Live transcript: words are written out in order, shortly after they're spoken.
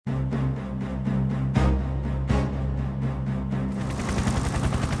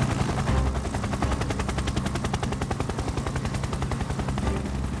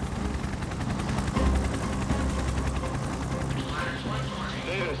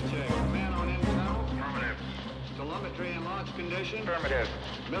check. Command on internal. Affirmative. Telemetry in launch condition. Affirmative.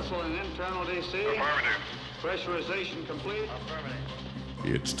 Missile in internal DC. Affirmative. Pressurization complete. Affirmative.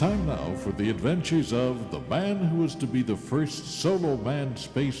 It's time now for the adventures of the man who was to be the first solo manned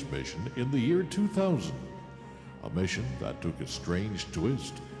space mission in the year 2000. A mission that took a strange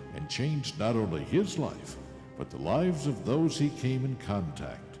twist and changed not only his life, but the lives of those he came in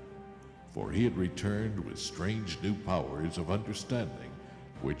contact. For he had returned with strange new powers of understanding,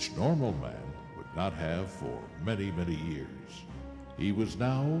 which normal man would not have for many, many years. He was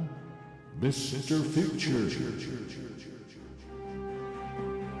now Mr. Future.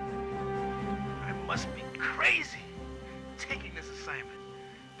 I must be crazy taking this assignment.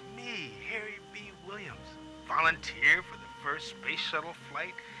 Me, Harry B. Williams, volunteer for the first space shuttle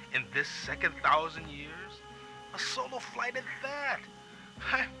flight in this second 1,000 years? A solo flight at that.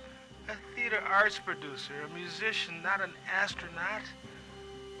 I'm a theater arts producer, a musician, not an astronaut.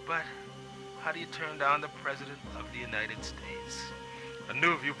 But how do you turn down the President of the United States? A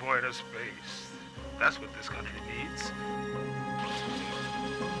new viewpoint of space. That's what this country needs.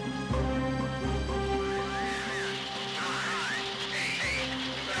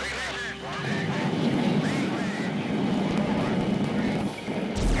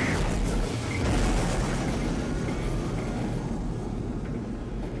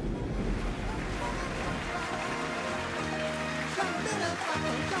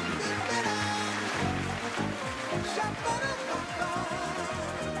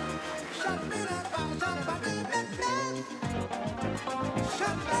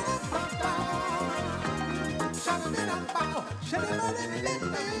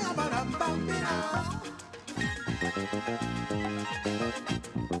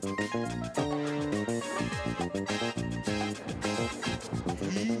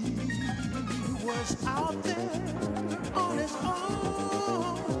 He was out there on his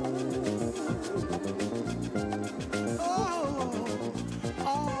own. Oh,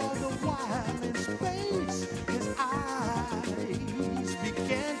 all the while in space, his eyes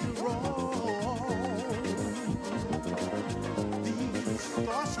began to roll. These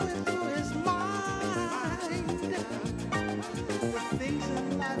thoughts went through his mind. The things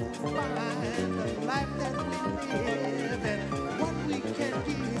in life we find, the life that we live, and what we can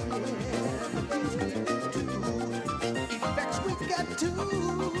give, the things we do, effects we get to.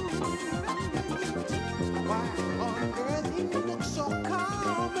 Why on earth he looks so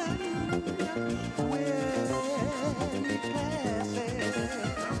calm when he passes?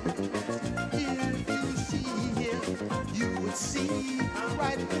 If you see him, you would see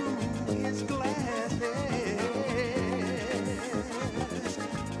right through his glasses.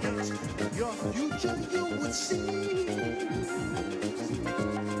 Your future you would see.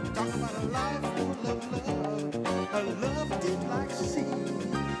 Talk about a life full of love, a love deep like sea.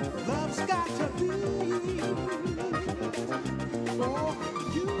 Love's got to be for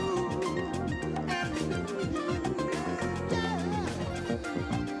you and me. Yeah.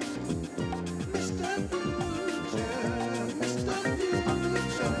 Mr. Future, Mr.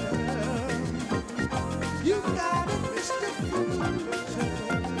 Future, you got it, Mr. Future.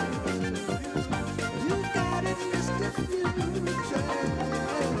 You got it, Mr. Future.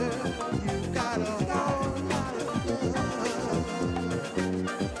 You got a whole lot of love.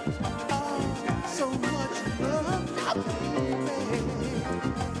 Oh, so much love, baby.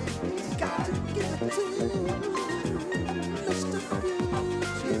 Got to give it to you, Mr.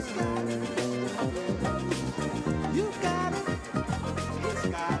 Future. You got it. He's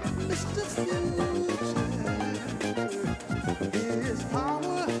got it, Mr. Future. His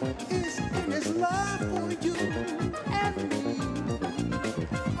power is in his love for you and me.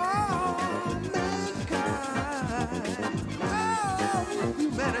 All mankind, all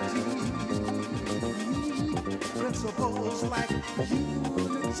humanity. Principles like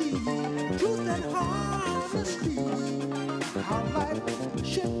unity, truth and honesty. Our life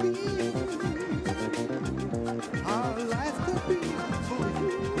should be. Our life could be for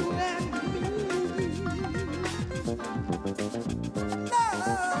you and me.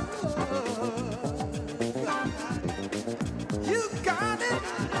 You got it.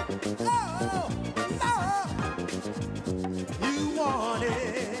 Oh, no. You want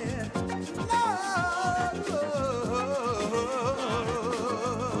it. No.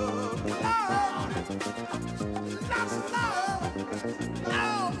 Lots of love. No,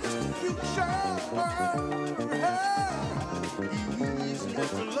 Mr. Future. He's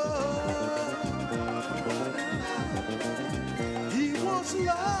Mr. Love. He wants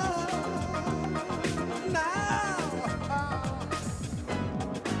love now.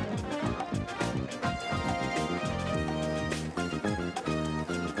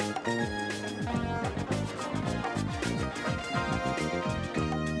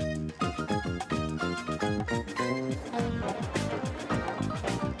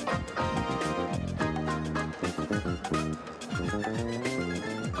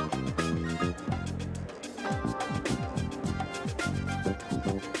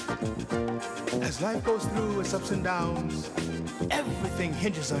 As life goes through its ups and downs, everything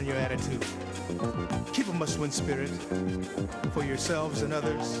hinges on your attitude. Keep a must-win spirit for yourselves and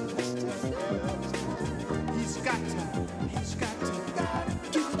others. He's got to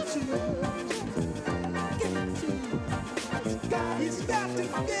give it to you.